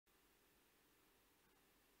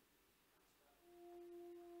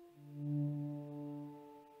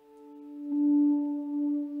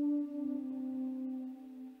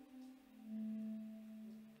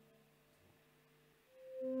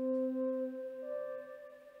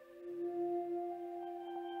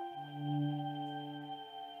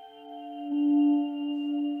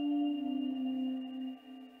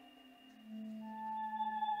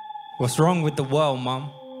What's wrong with the world, Mum?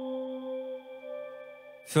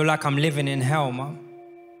 Feel like I'm living in hell, Mum.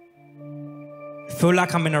 Feel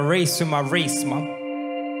like I'm in a race with my race, Mum.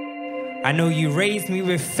 I know you raised me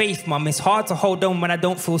with faith, Mum. It's hard to hold on when I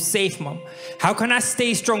don't feel safe, Mum. How can I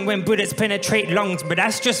stay strong when bullets penetrate lungs? But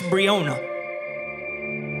that's just Brianna.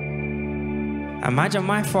 Imagine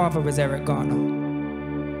my father was Eric Garner.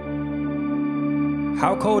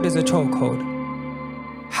 How cold is a chokehold?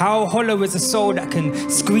 How hollow is a soul that can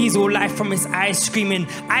squeeze all life from its eyes, screaming,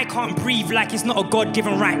 I can't breathe, like it's not a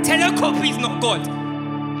God-given right. Tell a cop he's not God.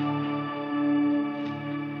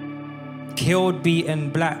 Killed,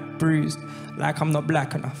 beaten, black, bruised, like I'm not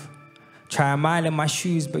black enough. Try a mile in my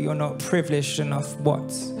shoes, but you're not privileged enough.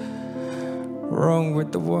 What's wrong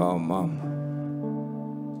with the world, Mum?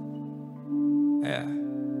 Yeah.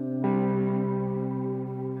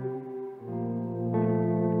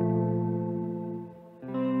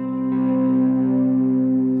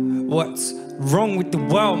 What's wrong with the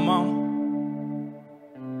world, Mum?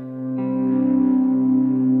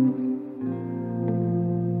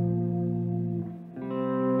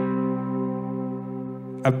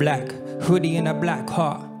 A black hoodie and a black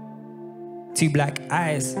heart. 2 black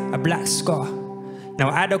eyes, a black scar. Now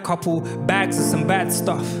I had a couple bags of some bad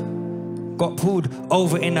stuff. Got pulled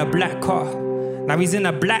over in a black car. Now he's in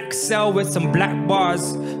a black cell with some black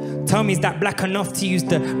bars. Tell me, is that black enough to use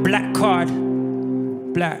the black card?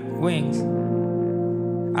 Black wings.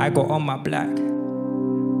 I got on my black.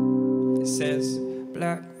 It says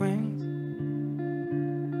black wings.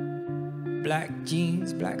 Black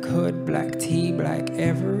jeans, black hood, black tee, black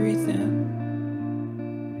everything.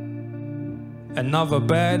 Another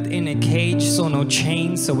bird in a cage, saw no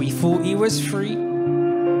chain, so he thought he was free.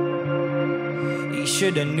 He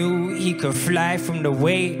shoulda knew he could fly from the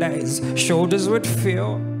weight that his shoulders would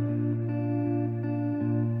feel.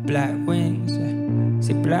 Black wings,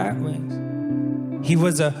 say black wings. He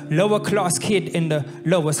was a lower class kid in the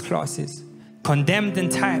lowest classes. Condemned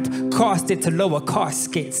and type, casted to lower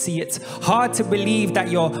caskets. See, it's hard to believe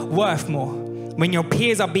that you're worth more when your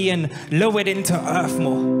peers are being lowered into earth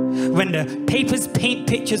more. When the papers paint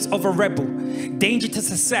pictures of a rebel, danger to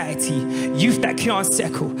society, youth that can't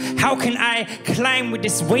settle. How can I climb with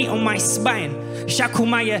this weight on my spine? Shackle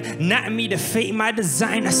my anatomy, the fate my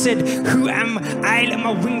design. I said, who am I? Let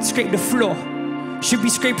my wings scrape the floor. Should be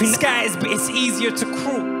scraping skies, but it's easier to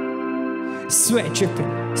crawl. Sweat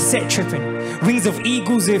dripping, set tripping. Wings of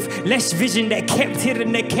eagles with less vision. They're kept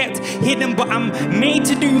hidden, they're kept hidden. But I'm made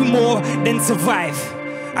to do more than survive.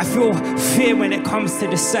 I feel fear when it comes to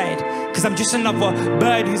the side, cause I'm just another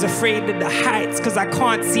bird who's afraid of the heights. Cause I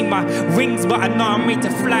can't see my wings, but I know I'm made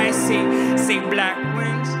to fly. Say black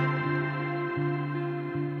wings.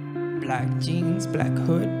 Black jeans, black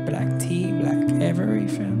hood, black tee, black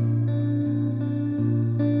everything.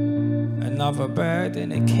 Another bird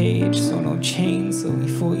in a cage, saw no chain, so he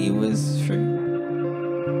thought he was free.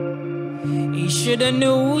 He shoulda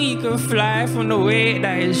knew he could fly from the weight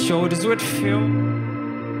that his shoulders would feel.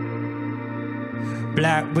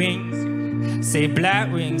 Black wings, say black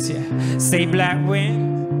wings, yeah, say black wings.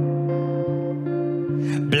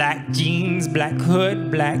 Black jeans, black hood,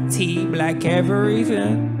 black tee, black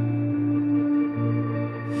everything.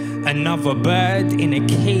 Another bird in a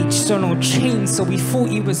cage, saw no chain, so he thought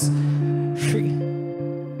he was free.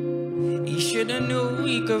 He shoulda knew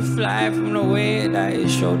he could fly from the way that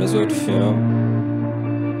his shoulders would feel.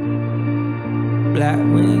 Black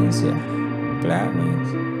wings, yeah, black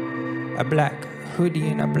wings. A black hoodie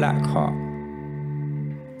and a black heart.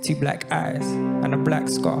 2 black eyes and a black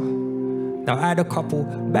scar. Now I had a couple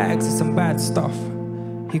bags of some bad stuff.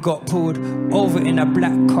 He got pulled over in a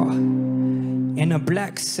black car. In a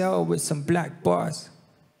black cell with some black bars.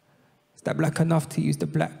 Is that black enough to use the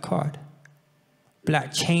black card?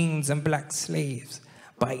 Black chains and black slaves,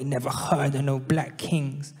 but he never heard of no black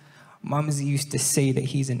kings. Mums used to say that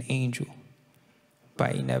he's an angel,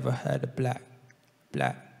 but he never heard of black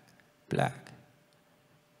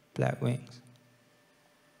wings.